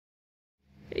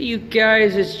Hey you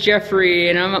guys, it's Geoffrey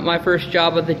and I'm at my first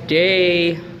job of the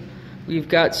day. We've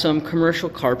got some commercial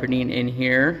carpeting in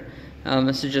here.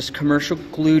 This is just commercial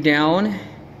glue down.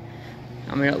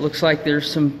 I mean, it looks like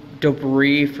there's some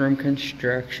debris from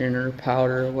construction or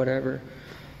powder or whatever.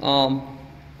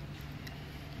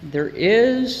 There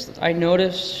is, I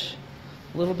noticed,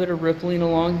 a little bit of rippling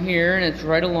along here, and it's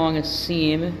right along a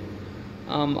seam.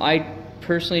 I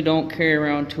personally don't carry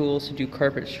around tools to do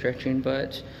carpet stretching,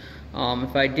 but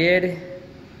if I did,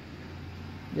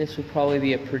 this would probably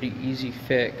be a pretty easy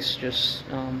fix. Just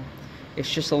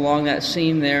it's just along that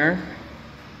seam there.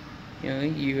 You know,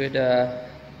 you would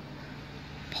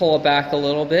pull it back a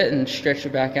little bit and stretch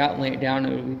it back out and lay it down,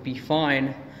 and it would be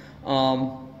fine.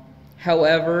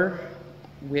 However,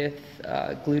 with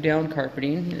glue down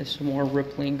carpeting, there's some more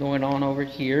rippling going on over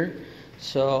here.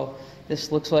 So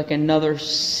this looks like another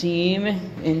seam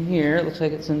in here. It looks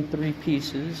like it's in 3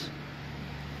 pieces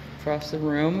across the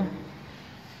room.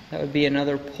 That would be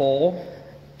another pull,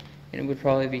 and it would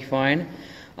probably be fine.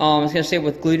 I was going to say,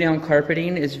 with glue down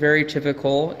carpeting, it's very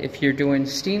typical if you're doing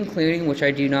steam cleaning, which I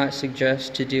do not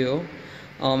suggest to do.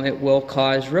 It will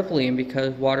cause rippling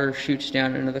because water shoots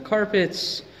down into the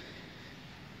carpets.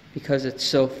 Because it's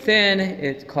so thin,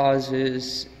 it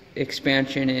causes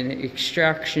expansion and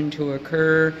extraction to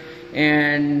occur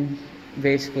and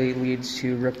basically leads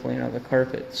to rippling of the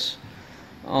carpets.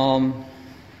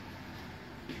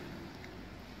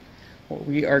 What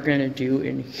we are going to do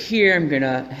in here, I'm going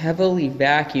to heavily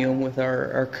vacuum with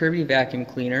our Kirby vacuum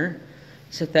cleaner.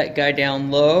 Set that guy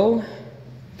down low.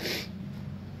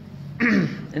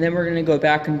 And then we're going to go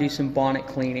back and do some bonnet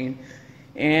cleaning.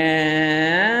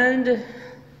 And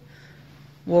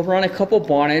we'll run a couple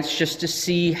bonnets just to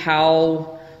see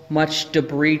how much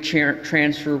debris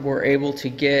transfer we're able to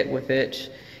get with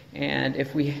it. And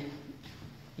if we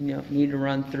need to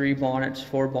run 3 bonnets,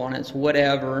 4 bonnets,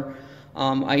 whatever.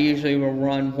 I usually will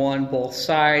run one both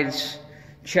sides,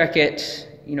 check it,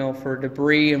 for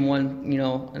debris in one,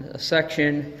 a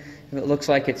section. If it looks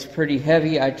like it's pretty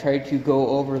heavy, I try to go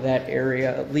over that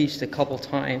area at least a couple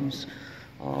times.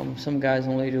 Some guys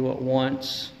only do it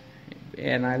once,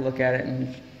 and I look at it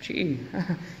and, gee,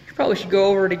 you probably should go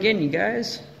over it again, you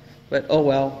guys. But oh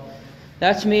well,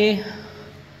 that's me.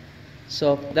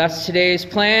 So that's today's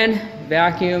plan: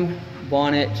 vacuum,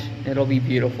 bonnet. It'll be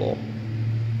beautiful.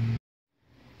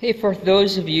 Hey, for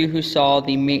those of you who saw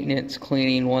the maintenance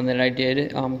cleaning one that I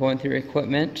did, going through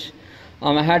equipment,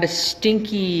 I had a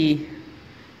stinky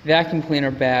vacuum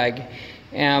cleaner bag,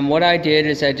 and what I did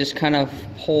is I just kind of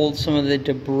pulled some of the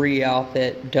debris out,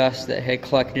 that dust that had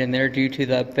collected in there due to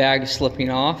the bag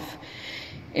slipping off,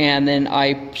 and then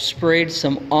I sprayed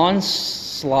some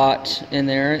Onslaught in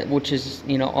there, which is,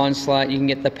 Onslaught, you can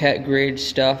get the pet grade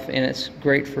stuff, and it's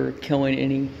great for killing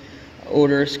any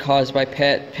odors caused by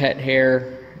pet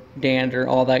hair, dander,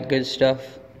 all that good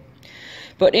stuff.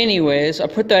 But anyways, I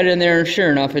put that in there, and sure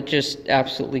enough, it just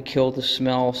absolutely killed the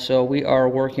smell. So we are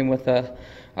working with a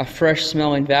fresh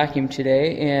smelling vacuum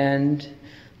today, and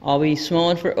I'll be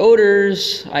smelling for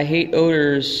odors. I hate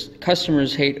odors.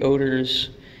 Customers hate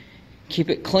odors. Keep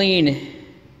it clean.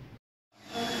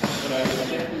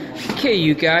 Okay,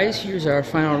 you guys, here's our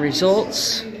final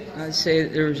results. I'd say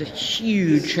that there was a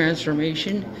huge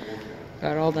transformation.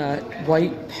 Got all that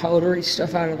white powdery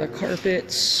stuff out of the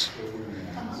carpets.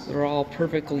 They're all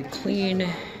perfectly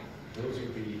clean.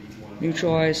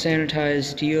 Neutralized,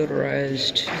 sanitized,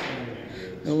 deodorized.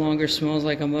 No longer smells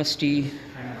like a musty,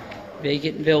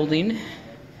 vacant building.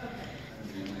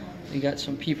 We got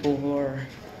some people who are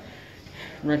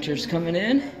renters coming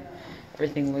in.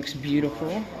 Everything looks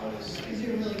beautiful.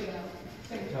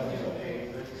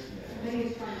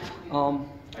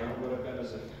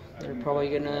 They're probably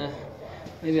gonna,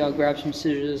 maybe I'll grab some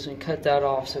scissors and cut that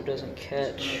off so it doesn't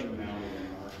catch.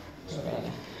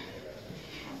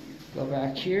 Go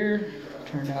back here.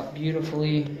 Turned out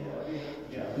beautifully.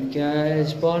 You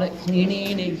guys, bonnet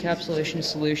cleaning, encapsulation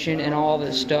solution, and all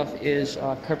this stuff is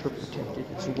carpet protected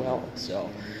as well. So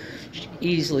you should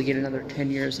easily get another 10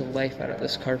 years of life out of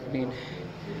this carpeting.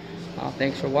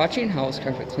 Thanks for watching Howells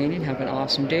Carpet Cleaning. Have an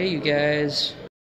awesome day, you guys.